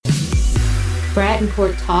Brad and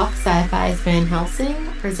Court Talk Sci-Fi's Van Helsing,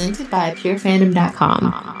 presented by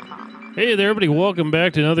PureFandom.com. Hey there, everybody. Welcome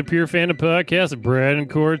back to another Pure Fandom podcast of Brad and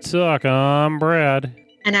Court Talk. I'm Brad.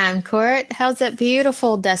 And I'm Court. How's that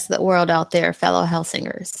beautiful desolate world out there, fellow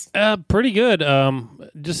Helsingers? Pretty good.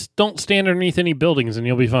 Just don't stand underneath any buildings and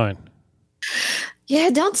you'll be fine.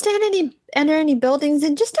 Yeah, don't stand under any buildings,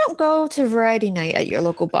 and just don't go to variety night at your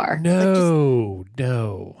local bar. Don't.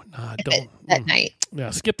 At night.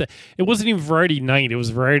 Yeah, skip that. It wasn't even variety night. It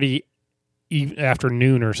was variety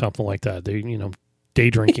afternoon or something like that. Day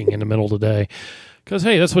drinking in the middle of the day. Because,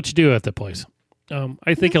 hey, that's what you do at that place.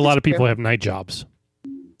 I think a lot of people have night jobs.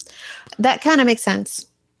 That kind of makes sense.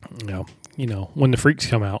 When the freaks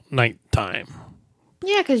come out, nighttime.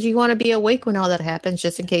 Yeah, because you want to be awake when all that happens,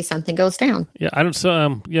 just in case something goes down. Yeah, I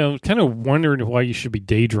don't. Kind of wondering why you should be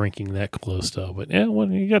day drinking that close to. But yeah, well,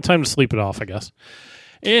 you got time to sleep it off, I guess.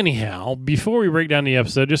 Anyhow, before we break down the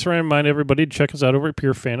episode, just want to remind everybody to check us out over at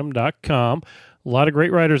PureFandom.com. A lot of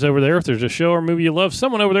great writers over there. If there's a show or movie you love,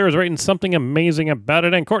 someone over there is writing something amazing about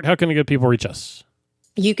it. And Court, how can the good people reach us?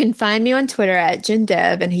 You can find me on Twitter at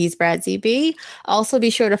JinDev, and he's Brad ZB. Also, be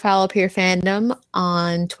sure to follow Pure Fandom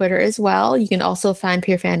on Twitter as well. You can also find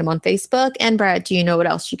Pure Fandom on Facebook. And Brad, do you know what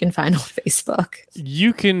else you can find on Facebook?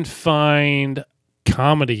 You can find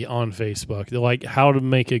comedy on Facebook, like how to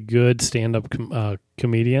make a good stand-up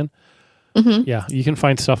comedian. Mm-hmm. Yeah, you can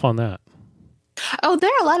find stuff on that. Oh, there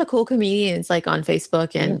are a lot of cool comedians like on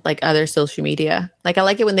Facebook and like other social media. Like I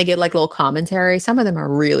like it when they get like little commentary. Some of them are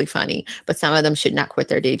really funny, but some of them should not quit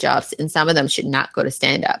their day jobs, and some of them should not go to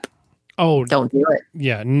stand up. Oh, don't do it.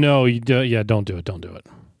 Yeah, no, you do. Yeah, don't do it. Don't do it.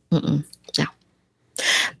 No.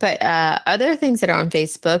 But other things that are on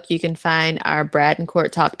Facebook, you can find our Brad and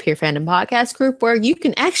Court Talk Pure Fandom podcast group, where you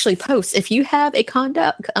can actually post if you have a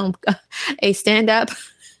stand up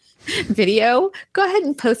video, go ahead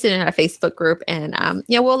and post it in our Facebook group, and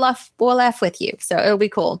we'll laugh with you, so it'll be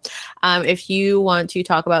cool. If you want to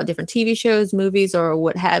talk about different TV shows, movies, or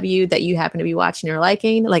what have you that you happen to be watching or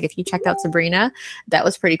liking, like if you checked out Sabrina, that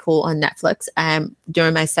was pretty cool on Netflix. I'm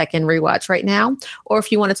doing my second rewatch right now. Or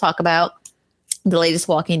if you want to talk about the latest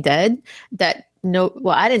Walking Dead, I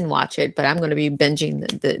didn't watch it, but I'm going to be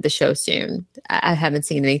binging the show soon. I haven't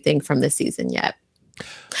seen anything from this season yet.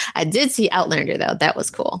 I did see Outlander, though. That was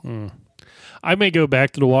cool. I may go back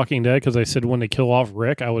to The Walking Dead because I said when they kill off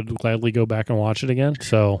Rick, I would gladly go back and watch it again.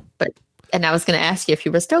 And I was going to ask you if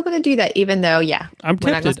you were still going to do that, even though, I'm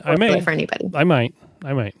tempted. I may. For anybody. I might.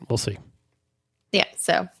 We'll see. Yeah,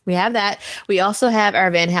 so we have that. We also have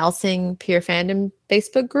our Van Helsing Pure Fandom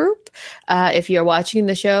Facebook group. If you're watching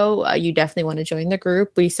the show, you definitely want to join the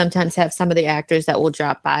group. We sometimes have some of the actors that will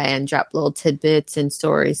drop by and drop little tidbits and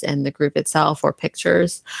stories in the group itself, or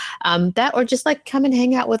pictures. Or just like come and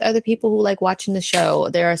hang out with other people who like watching the show.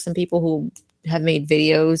 There are some people who have made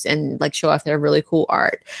videos and like show off their really cool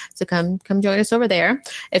art. So come join us over there.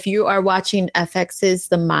 If you are watching FX's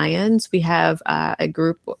The Mayans, we have a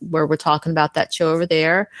group where we're talking about that show over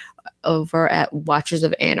there, over at Watchers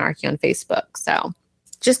of Anarchy on Facebook. So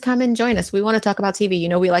just come and join us. We want to talk about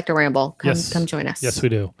TV. We like to ramble. Come join us. Yes, we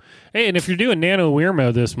do. Hey, and if you're doing Nano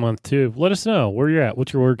Weirmo this month too, let us know where you're at.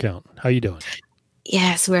 What's your word count? How you doing?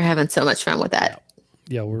 Yes, we're having so much fun with that.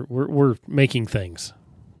 Yeah, we're making things.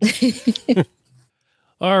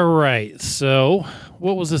 All right. So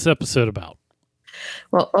what was this episode about?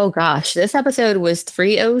 Well, oh gosh, this episode was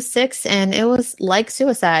 306, and it was like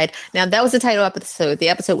suicide. Now, that was the title episode. The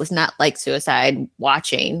episode was not like suicide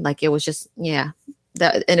watching. Like, it was just, and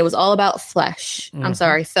it was all about Flesh. Mm-hmm. I'm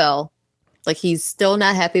sorry, Phil. Like, he's still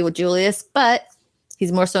not happy with Julius, but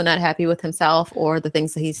he's more so not happy with himself or the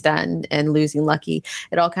things that he's done, and losing Lucky.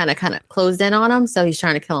 It all kind of closed in on him, so he's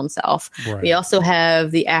trying to kill himself. Right. We also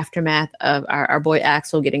have the aftermath of our boy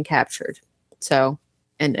Axel getting captured. So,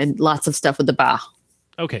 and lots of stuff with the Ba.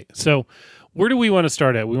 Okay, so where do we want to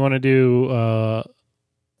start at? We want to do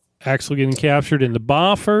Axel getting captured in the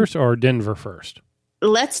Ba first, or Denver first?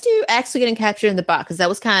 Let's do Axel getting captured in the Ba, because that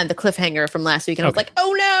was kind of the cliffhanger from last week. And I was like,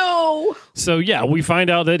 oh no! So yeah, we find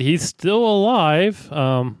out that he's still alive.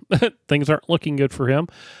 Things aren't looking good for him.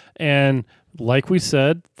 And like we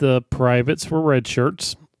said, the privates were red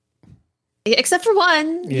shirts. Except for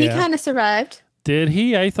one. Yeah. He kind of survived. Did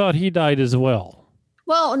he? I thought he died as well.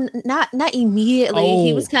 Well, not immediately. Oh.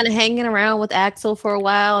 He was kind of hanging around with Axel for a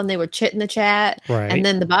while, and they were chit in the chat. Right. And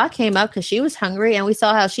then the Ba came up because she was hungry, and we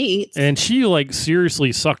saw how she eats. And she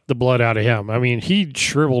seriously sucked the blood out of him. I mean, he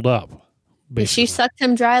shriveled up. Basically. She sucked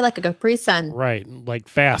him dry like a Capri Sun. Right. Like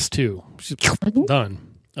fast too. She's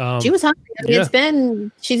done. She was hungry. I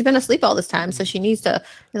mean, she's been asleep all this time, so she needs to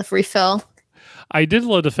refill. I did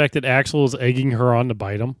love the fact that Axel is egging her on to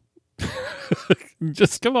bite him.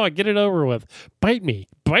 Just come on, get it over with. Bite me.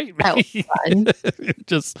 That was fun.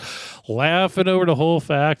 Just laughing over the whole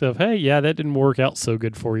fact of, hey, yeah, that didn't work out so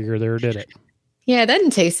good for you there, did it? Yeah, it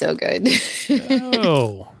doesn't taste so good.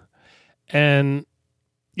 Oh. And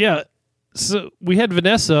yeah, so we had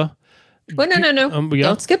Vanessa. Well, no. Yeah?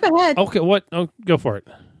 Don't skip ahead. Okay, what? Oh, go for it.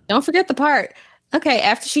 Don't forget the part. Okay,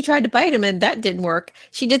 after she tried to bite him and that didn't work,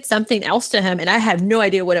 she did something else to him, and I have no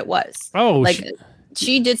idea what it was. Oh, like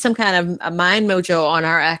she did some kind of a mind mojo on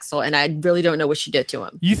our Axel, and I really don't know what she did to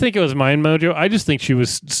him. You think it was mind mojo? I just think she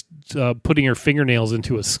was putting her fingernails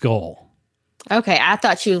into a skull. Okay, I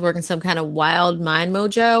thought she was working some kind of wild mind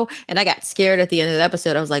mojo, and I got scared at the end of the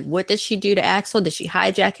episode. I was like, what did she do to Axel? Did she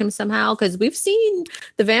hijack him somehow? Because we've seen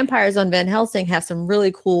the vampires on Van Helsing have some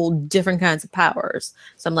really cool different kinds of powers.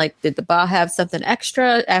 So I'm like, did the Ba have something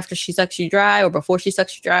extra after she sucks you dry or before she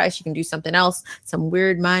sucks you dry? She can do something else, some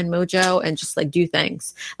weird mind mojo, and just like do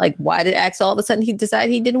things. Like, why did Axel all of a sudden he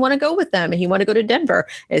decide he didn't want to go with them and he want to go to Denver?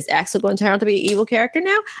 Is Axel going to turn out to be an evil character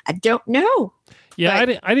now? I don't know. Yeah,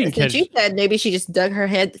 but I didn't catch. You said maybe she just dug her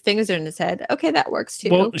fingers in his head. Okay, that works too.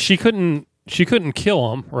 Well, she couldn't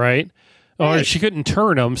kill him, right? Or she couldn't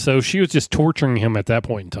turn him, so she was just torturing him at that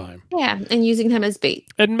point in time. Yeah, and using him as bait.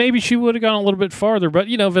 And maybe she would have gone a little bit farther, but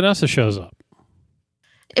Vanessa shows up.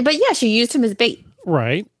 But yeah, she used him as bait.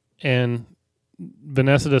 Right, and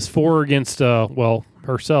Vanessa does 4 against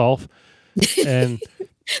herself, and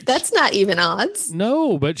that's not even odds.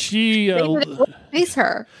 No, but she face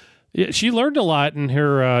her. Yeah, she learned a lot in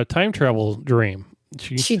her time travel dream.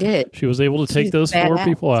 She did. She was able to take those 4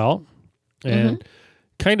 people out and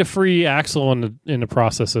kind of free Axel in the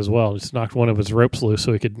process as well. Just knocked one of his ropes loose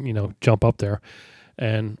so he could, jump up there.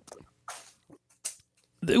 And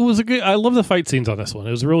it was a good. I love the fight scenes on this one.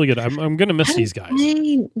 It was really good. I'm going to miss these guys.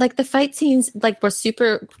 Like the fight scenes, like were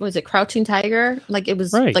super. Was it Crouching Tiger? Like it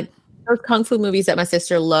was like those kung fu movies that my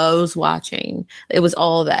sister loves watching. It was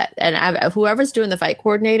all that. And whoever's doing the fight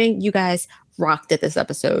coordinating, you guys rocked at this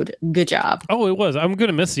episode. Good job. Oh, it was. I'm going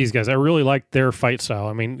to miss these guys. I really like their fight style.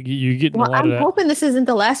 I mean, you get a lot of that. I'm hoping this isn't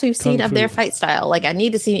the last we've seen of their fight style. Like, I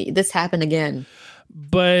need to see this happen again.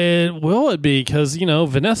 But will it be? Because,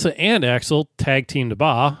 Vanessa and Axel tag teamed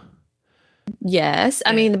Ba. Yes,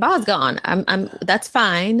 I mean the Ba's gone. I'm that's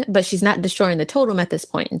fine, but she's not destroying the totem at this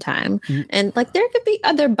point in time. Mm-hmm. And like there could be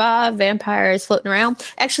other Ba vampires floating around.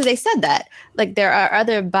 Actually, they said that like there are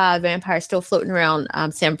other Ba vampires still floating around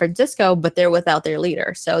San Francisco, but they're without their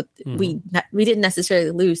leader. So we didn't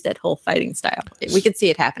necessarily lose that whole fighting style. We could see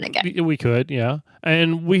it happen again. We could, yeah.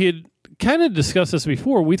 And we had kind of discussed this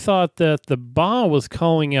before. We thought that the Ba was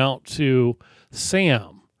calling out to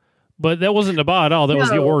Sam. But that wasn't the Ba at all. That was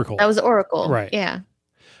the Oracle. That was the Oracle. Right. Yeah.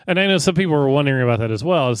 And I know some people were wondering about that as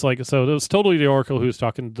well. It's like, so it was totally the Oracle who was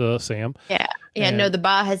talking to Sam. Yeah. Yeah. No, the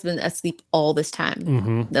Ba has been asleep all this time.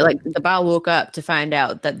 Mm-hmm. The Ba woke up to find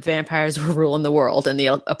out that vampires were ruling the world and the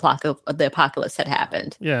apocalypse had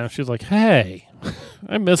happened. Yeah. She's like, hey,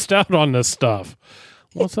 I missed out on this stuff.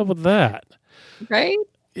 What's up with that? Right?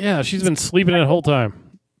 Yeah. She's been sleeping that whole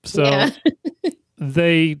time. So. Yeah.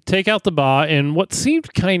 They take out the Ba in what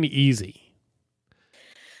seemed kind of easy.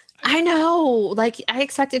 I know. Like, I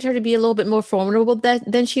expected her to be a little bit more formidable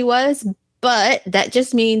than she was, but that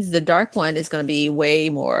just means the Dark One is going to be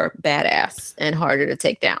way more badass and harder to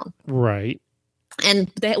take down. Right.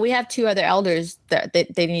 And we have 2 other elders that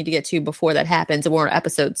they need to get to before that happens, and we're on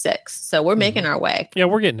episode 6, so we're making our way. Yeah,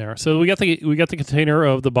 we're getting there. So we got the container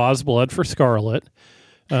of the Ba's blood for Scarlet.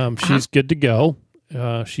 She's good to go.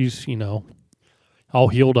 She's all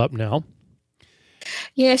healed up now.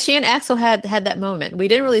 Yeah, she and Axel had that moment. We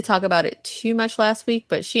didn't really talk about it too much last week,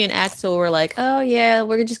 but she and Axel were like, oh yeah,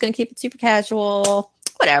 we're just going to keep it super casual.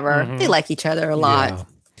 Whatever. Mm-hmm. They like each other a lot.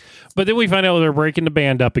 Yeah. But then we find out they're breaking the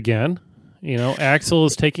band up again. Axel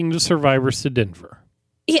is taking the survivors to Denver.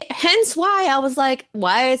 Yeah, hence why I was like,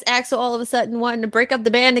 why is Axel all of a sudden wanting to break up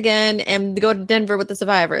the band again and go to Denver with the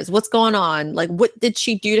survivors? What's going on? Like, what did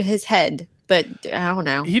she do to his head? But I don't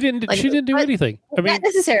know. She didn't do anything. I mean, not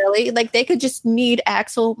necessarily. Like they could just need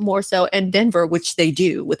Axel more so and Denver, which they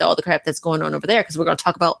do with all the crap that's going on over there. Because we're going to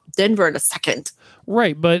talk about Denver in a second.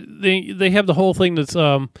 Right, but they have the whole thing that's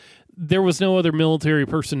there was no other military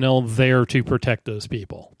personnel there to protect those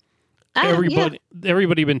people.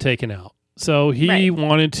 Everybody been taken out. So he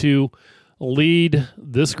wanted to lead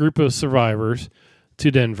this group of survivors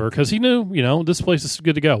to Denver because he knew, this place is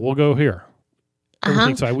good to go. We'll go here.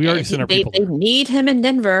 Everything's fine. We already sent our people. They need him in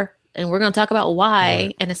Denver, and we're going to talk about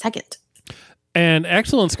why in a second. And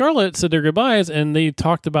Axel and Scarlet said their goodbyes, and they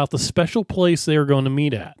talked about the special place they were going to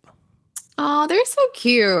meet at. Oh, they're so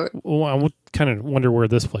cute. Well, I would kind of wonder where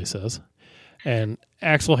this place is. And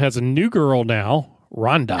Axel has a new girl now,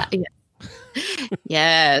 Rhonda.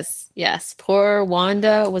 Yes. Poor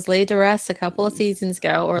Wanda was laid to rest a couple of seasons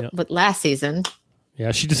ago, but last season.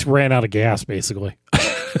 Yeah, she just ran out of gas, basically.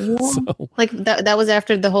 So. Like that was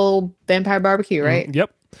after the whole vampire barbecue, right?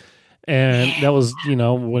 Yep. And that was,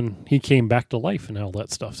 when he came back to life and all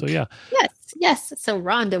that stuff. So, yeah. Yes. So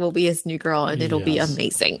Rhonda will be his new girl, and it'll be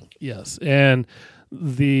amazing. Yes. And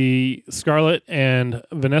the Scarlet and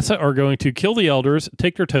Vanessa are going to kill the elders,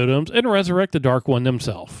 take their totems, and resurrect the Dark One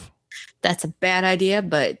themselves. That's a bad idea,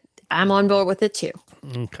 but I'm on board with it too.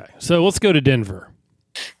 Okay. So let's go to Denver.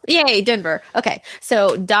 Yay, Denver. Okay.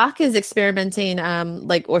 So Doc is experimenting,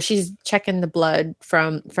 or she's checking the blood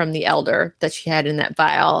from the elder that she had in that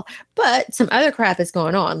vial. But some other crap is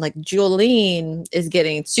going on. Like Jolene is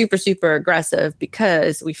getting super, super aggressive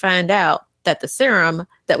because we find out that the serum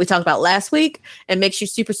that we talked about last week, it makes you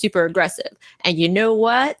super, super aggressive. And you know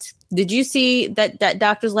what? Did you see that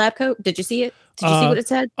doctor's lab coat? Did you see it? Did you see what it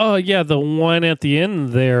said? Oh, yeah. The one at the end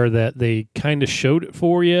there that they kind of showed it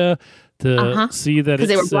for you. To see that, because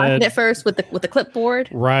they were blocking it first with the clipboard,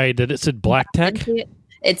 right? That it said Black Tech.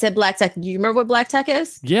 It said Black Tech. Do you remember what Black Tech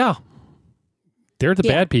is? Yeah, they're the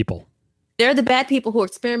bad people. They're the bad people who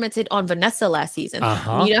experimented on Vanessa last season.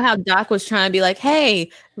 You know how Doc was trying to be like, "Hey,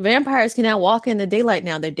 vampires can now walk in the daylight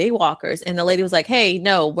now. They're daywalkers," and the lady was like, "Hey,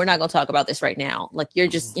 no, we're not going to talk about this right now. Like, you're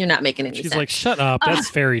not making any sense." She's like, "Shut up. That's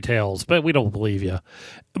fairy tales, but we don't believe you."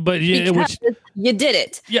 But you did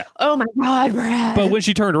it. Yeah. Oh my God, Brad. But when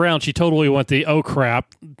she turned around, she totally went oh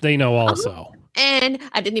crap. They know also. And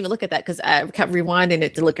I didn't even look at that because I kept rewinding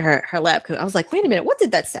it to look at her lab coat. I was like, wait a minute, what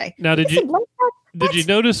did that say? Now, did you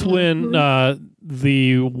notice when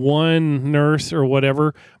the one nurse or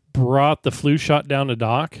whatever brought the flu shot down to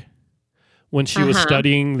Doc when she was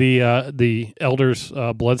studying the elder's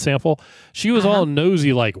blood sample? She was all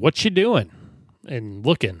nosy, like, "What you doing?" and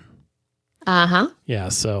looking. Yeah,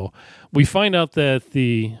 so we find out that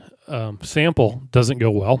the sample doesn't go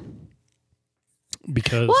well.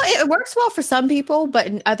 Because it works well for some people, but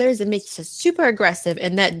in others it makes us super aggressive.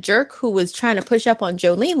 And that jerk who was trying to push up on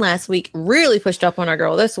Jolene last week really pushed up on our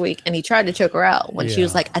girl this week, and he tried to choke her out when she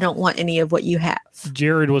was like, "I don't want any of what you have."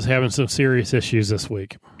 Jared was having some serious issues this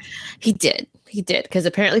week. He did, because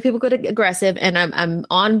apparently people get aggressive, and I'm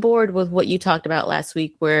on board with what you talked about last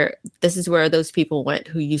week, where this is where those people went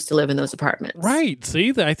who used to live in those apartments. Right.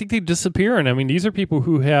 See, I think they disappear, and I mean, these are people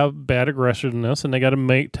who have bad aggressiveness, and they got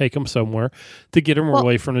to take them somewhere to get them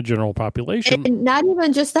away from the general population. And not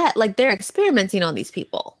even just that, like they're experimenting on these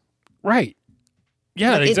people. Right.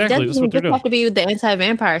 Yeah, like, exactly. That's what they're doing. It doesn't have to be the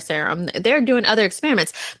anti-vampire serum. They're doing other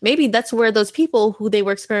experiments. Maybe that's where those people who they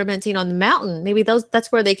were experimenting on the mountain, maybe that's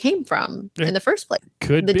where they came from in the first place.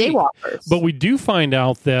 Could be. Daywalkers. But we do find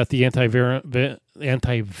out that the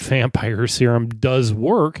anti-vampire serum does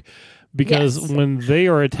work because when they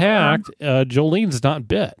are attacked, Jolene's not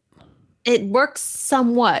bit. It works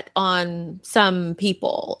somewhat on some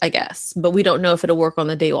people, I guess, but we don't know if it'll work on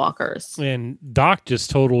the daywalkers. And Doc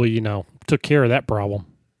just totally, took care of that problem.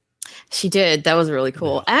 She did. That was really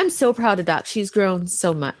cool. Yeah. I'm so proud of Doc. She's grown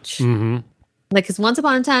so much. Mm-hmm. Like, because once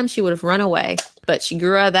upon a time, she would have run away, but she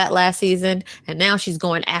grew out of that last season, and now she's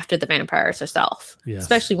going after the vampires herself,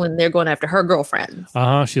 especially when they're going after her girlfriends.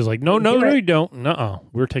 She's like, no, you don't. No,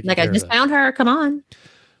 we're taking care of I just found her. Come on.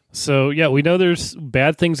 So, yeah, we know there's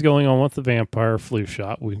bad things going on with the vampire flu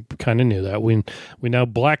shot. We kind of knew that. We know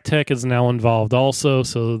Black Tech is now involved also,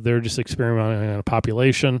 so they're just experimenting on a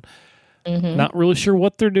population. Mm-hmm. Not really sure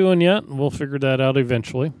what they're doing yet. We'll figure that out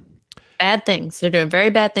eventually. Bad things. They're doing very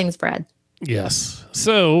bad things, Brad. Yes.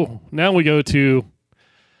 So, now we go to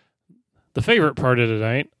the favorite part of the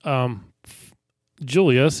night,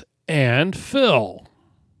 Julius and Phil.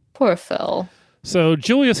 Poor Phil. So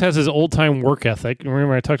Julius has his old-time work ethic.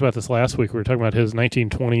 Remember, I talked about this last week. We were talking about his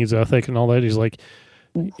 1920s ethic and all that. He's like,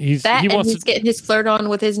 he's getting his flirt on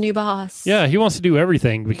with his new boss. Yeah, he wants to do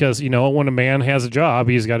everything because, when a man has a job,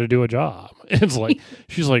 he's got to do a job. It's like,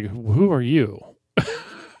 she's like, who are you?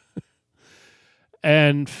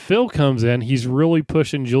 And Phil comes in. He's really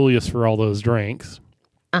pushing Julius for all those drinks.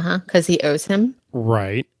 Because he owes him.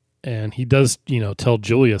 Right. And he does, tell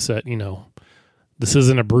Julius that, this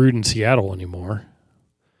isn't a brood in Seattle anymore.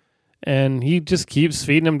 And he just keeps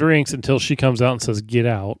feeding him drinks until she comes out and says, get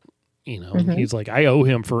out. He's like, I owe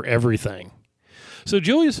him for everything. So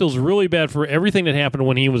Julius feels really bad for everything that happened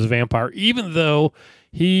when he was a vampire, even though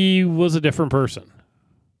he was a different person.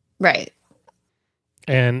 Right.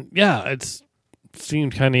 And yeah, it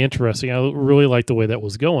seemed kind of interesting. I really liked the way that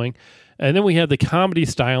was going. And then we had the comedy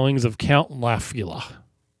stylings of Count Lafula.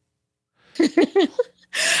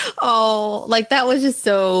 Oh, like that was just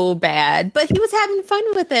so bad. But he was having fun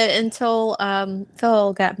with it until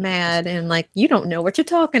Phil got mad and like, you don't know what you're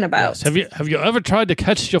talking about. Yes. Have you ever tried to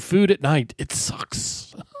catch your food at night? It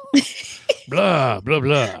sucks. Blah blah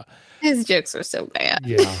blah. His jokes are so bad.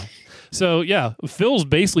 Yeah. So yeah, Phil's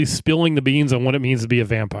basically spilling the beans on what it means to be a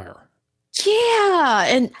vampire. Yeah,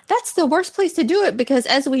 and that's the worst place to do it because,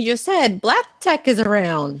 as we just said, Black Tech is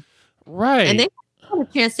around. Right. And they don't have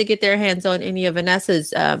a chance to get their hands on any of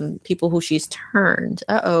Vanessa's people who she's turned.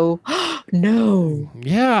 Uh-oh. No.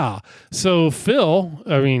 Yeah. So Phil,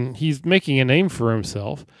 I mean, he's making a name for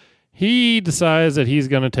himself. He decides that he's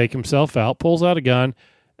going to take himself out, pulls out a gun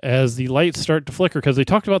as the lights start to flicker because they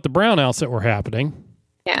talked about the brownouts that were happening.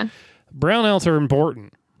 Yeah. Brownouts are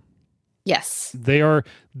important. Yes. They are.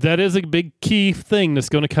 That is a big key thing that's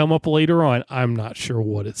going to come up later on. I'm not sure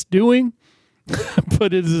what it's doing,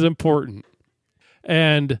 but it is important.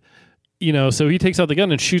 And, so he takes out the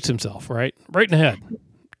gun and shoots himself, right in the head.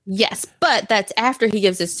 Yes, but that's after he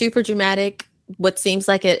gives a super dramatic, what seems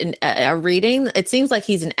like a reading. It seems like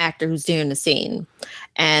he's an actor who's doing the scene.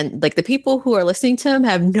 And like the people who are listening to him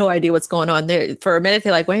have no idea what's going on there. For a minute,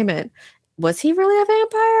 they're like, wait a minute. Was he really a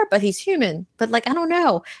vampire? But he's human. But like, I don't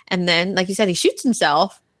know. And then, like you said, he shoots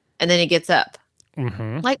himself and then he gets up.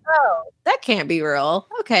 Mm-hmm. Like, oh, that can't be real.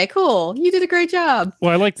 Okay, cool. You did a great job.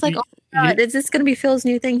 Well, I like it's like, oh my God, is this going to be Phil's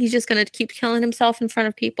new thing? He's just going to keep killing himself in front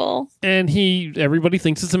of people. And everybody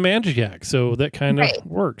thinks it's a magic act. So that kind of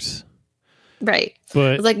works. Right.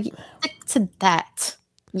 But like to that.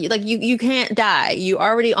 You can't die. You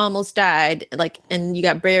already almost died. Like, and you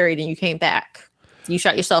got buried and you came back. You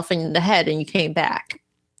shot yourself in the head and you came back.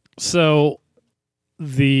 So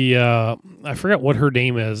I forgot what her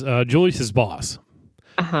name is. Julius's boss.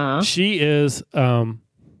 Uh-huh. She is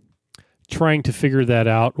trying to figure that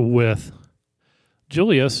out with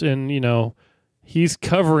Julius, and he's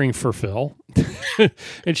covering for Phil.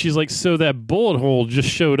 And she's like, so that bullet hole just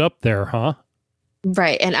showed up there, huh?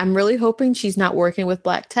 Right. And I'm really hoping she's not working with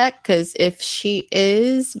Black Tech, because if she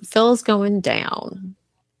is, Phil's going down.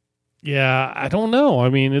 Yeah, I don't know. I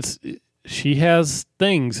mean, she has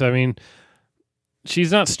things. I mean,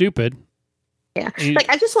 she's not stupid. Yeah. Like,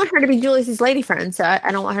 I just want her to be Julius's lady friend, so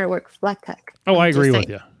I don't want her to work for Black Tech. Oh, I agree with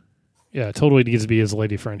you. Yeah, totally needs to be his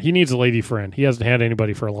lady friend. He needs a lady friend. He hasn't had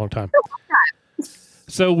anybody for a long time.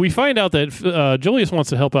 So we find out that Julius wants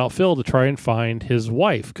to help out Phil to try and find his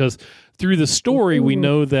wife, because through the story, we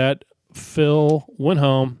know that Phil went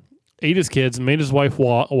home, ate his kids, made his wife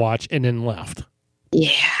watch, and then left.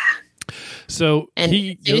 Yeah. So and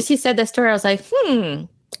as soon as he said that story, I was like, I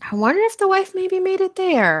wonder if the wife maybe made it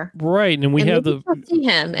there. Right. And we have see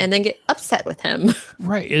him and then get upset with him.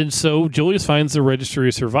 Right. And so Julius finds the Registry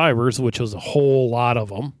of Survivors, which was a whole lot of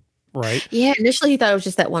them. Right. Yeah. Initially, he thought it was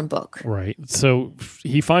just that one book. Right. So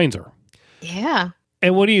he finds her. Yeah.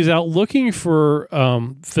 And when he's out looking for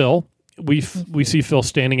Phil, we see Phil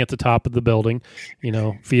standing at the top of the building,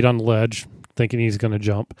 feet on the ledge, thinking he's going to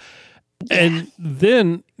jump. Yeah. And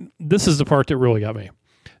then this is the part that really got me.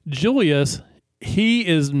 Julius, he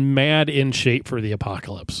is mad in shape for the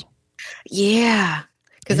apocalypse. Yeah.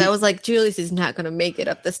 Because I was like, Julius is not going to make it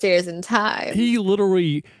up the stairs in time. He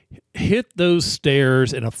literally hit those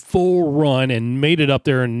stairs in a full run and made it up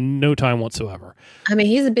there in no time whatsoever. I mean,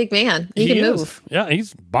 he's a big man. He can move. Yeah,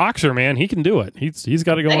 he's a boxer, man. He can do it. He's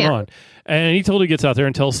got it going on. And he totally gets out there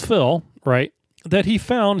and tells Phil, right, that he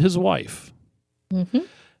found his wife. Mm-hmm.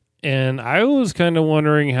 And I was kind of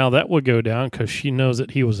wondering how that would go down, because she knows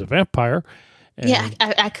that he was a vampire. Yeah,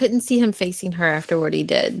 I couldn't see him facing her after what he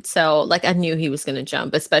did. So, like, I knew he was going to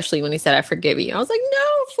jump, especially when he said, I forgive you. I was like,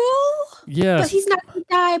 no, Phil. Yes. But he's not going to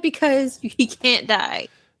die because he can't die.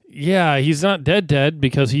 Yeah, he's not dead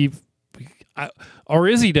because or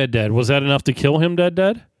is he dead? Was that enough to kill him dead?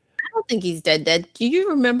 I don't think he's dead. Do you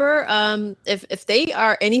remember if they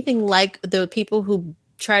are anything like the people who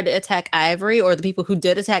tried to attack Ivory, or the people who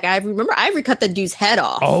did attack Ivory? Remember, Ivory cut that dude's head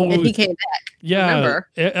off and he came back. Yeah.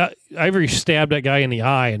 Remember? Ivory stabbed that guy in the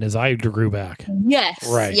eye and his eye grew back. Yes.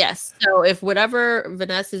 Right. Yes. So if whatever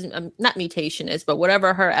Vanessa's, not mutation is, but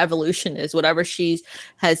whatever her evolution is, whatever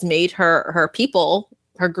has made her people,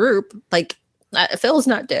 her group, like, Phil's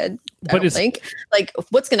not dead. I don't think. Like,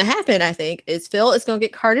 what's going to happen, I think, is Phil is going to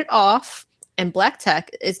get carted off and Black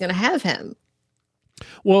Tech is going to have him.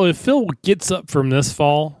 Well, if Phil gets up from this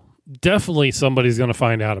fall, definitely somebody's going to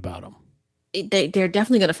find out about him. They're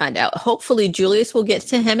definitely going to find out. Hopefully, Julius will get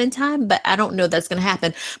to him in time, but I don't know that's going to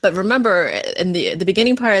happen. But remember, in the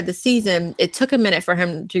beginning part of the season, it took a minute for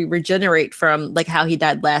him to regenerate from like how he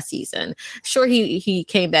died last season. Sure, he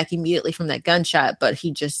came back immediately from that gunshot, but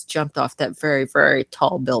he just jumped off that very, very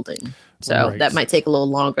tall building. So that might take a little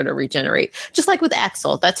longer to regenerate. Just like with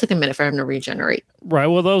Axel, that took a minute for him to regenerate. Right.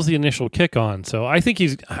 Well, that was the initial kick on. So I think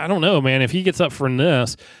I don't know, man. If he gets up for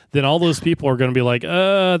this, then all those people are going to be like,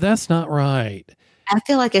 that's not right. I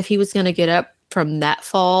feel like if he was going to get up from that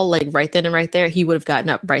fall, like right then and right there, he would have gotten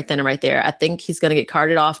up right then and right there. I think he's going to get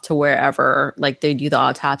carted off to wherever, like they do the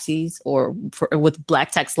autopsies or with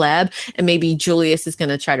Black Tech's lab. And maybe Julius is going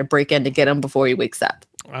to try to break in to get him before he wakes up.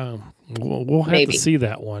 We'll have to see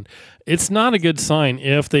that one. It's not a good sign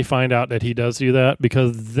if they find out that he does do that,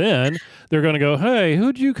 because then they're going to go, hey,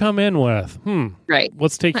 who'd you come in with? Right.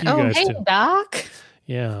 Let's take you guys hey, to. Doc.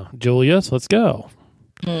 Yeah. Julius, let's go.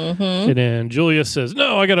 Mm-hmm. And then Julius says,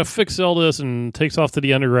 no, I got to fix all this, and takes off to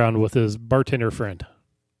the underground with his bartender friend.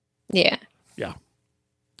 Yeah. Yeah.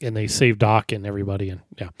 And they save Doc and everybody. And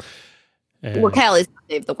yeah. And, Callie's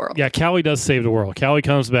saved the world. Yeah, Callie does save the world. Callie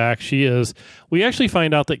comes back. We actually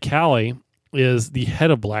find out that Callie is the head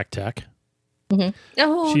of Black Tech. Mm-hmm.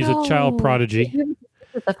 Oh, she's a child prodigy.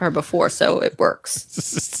 I've heard before, so it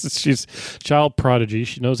works. She's child prodigy.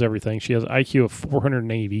 She knows everything. She has an IQ of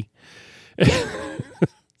 480.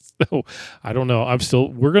 So I don't know.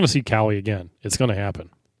 We're going to see Callie again. It's going to happen.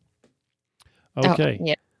 Okay.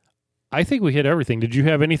 Yeah. I think we hit everything. Did you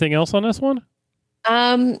have anything else on this one?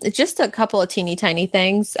 Just a couple of teeny tiny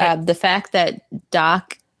things. The fact that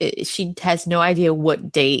Doc, she has no idea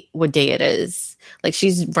what day it is. Like,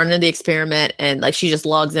 she's running the experiment and like she just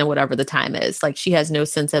logs in whatever the time is. Like, she has no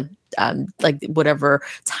sense of like whatever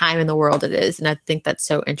time in the world it is. And I think that's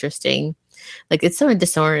so interesting. Like, it's so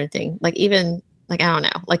disorienting. Like, even like, I don't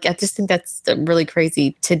know. Like, I just think that's a really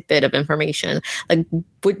crazy tidbit of information. Like,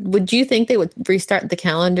 would you think they would restart the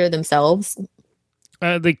calendar themselves?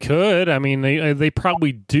 They could. I mean, they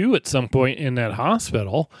probably do at some point in that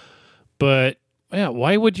hospital. But yeah,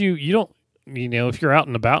 why would you? You don't. If you're out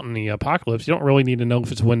and about in the apocalypse, you don't really need to know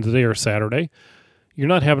if it's Wednesday or Saturday. You're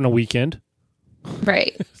not having a weekend,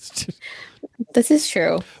 right? This is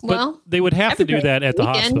true. Well, they would have to do that at the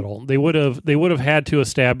hospital. They would have had to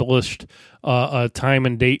establish a time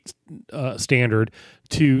and date standard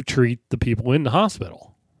to treat the people in the hospital.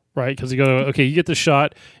 Right, because you go, okay, you get the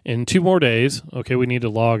shot in 2 more days. Okay, we need to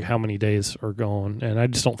log how many days are gone. And I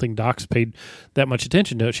just don't think Doc's paid that much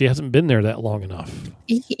attention to it. She hasn't been there that long enough.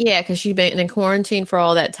 Yeah, because she's been in quarantine for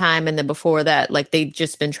all that time. And then before that, like, they've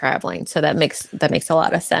just been traveling. So that makes a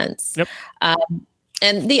lot of sense. Yep.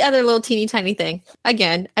 And the other little teeny tiny thing,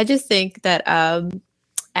 again, I just think that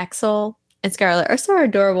Axel and Scarlett are so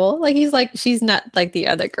adorable. Like, she's not like the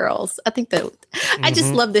other girls. I think that I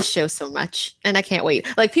just love this show so much, and I can't wait.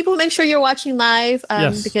 Like, people, make sure you're watching live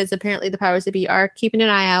yes. because apparently the powers that be are keeping an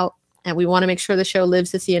eye out, and we want to make sure the show lives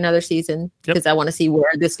to see another season because I want to see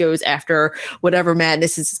where this goes after whatever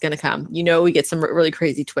madness is going to come. We get some really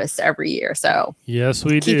crazy twists every year. So yes,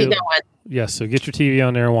 we keep do. It going. Yes, so get your TV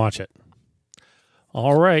on there and watch it.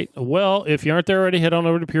 All right. Well, if you aren't there already, head on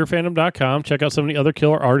over to purefandom.com. Check out some of the other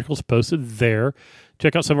killer articles posted there.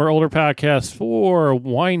 Check out some of our older podcasts for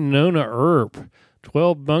Wynonna Earp,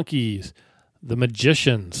 12 Monkeys, The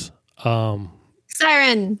Magicians,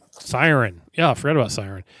 Siren. Yeah, I forgot about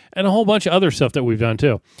Siren. And a whole bunch of other stuff that we've done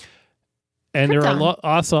too. And there are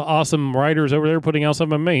awesome writers over there putting out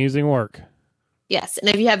some amazing work. Yes. And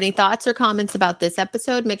if you have any thoughts or comments about this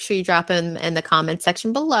episode, make sure you drop them in the comment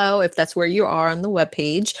section below if that's where you are on the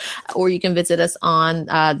webpage. Or you can visit us on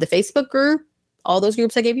the Facebook group, all those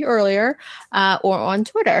groups I gave you earlier, or on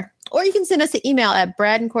Twitter. Or you can send us an email at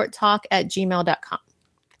bradandcourttalk@gmail.com.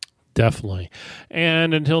 Definitely.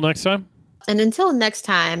 And until next time.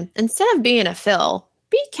 Instead of being a Phil,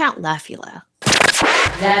 be Count Lafula.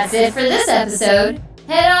 That's it for this episode.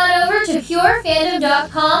 Head on over to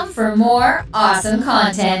purefandom.com for more awesome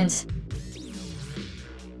content.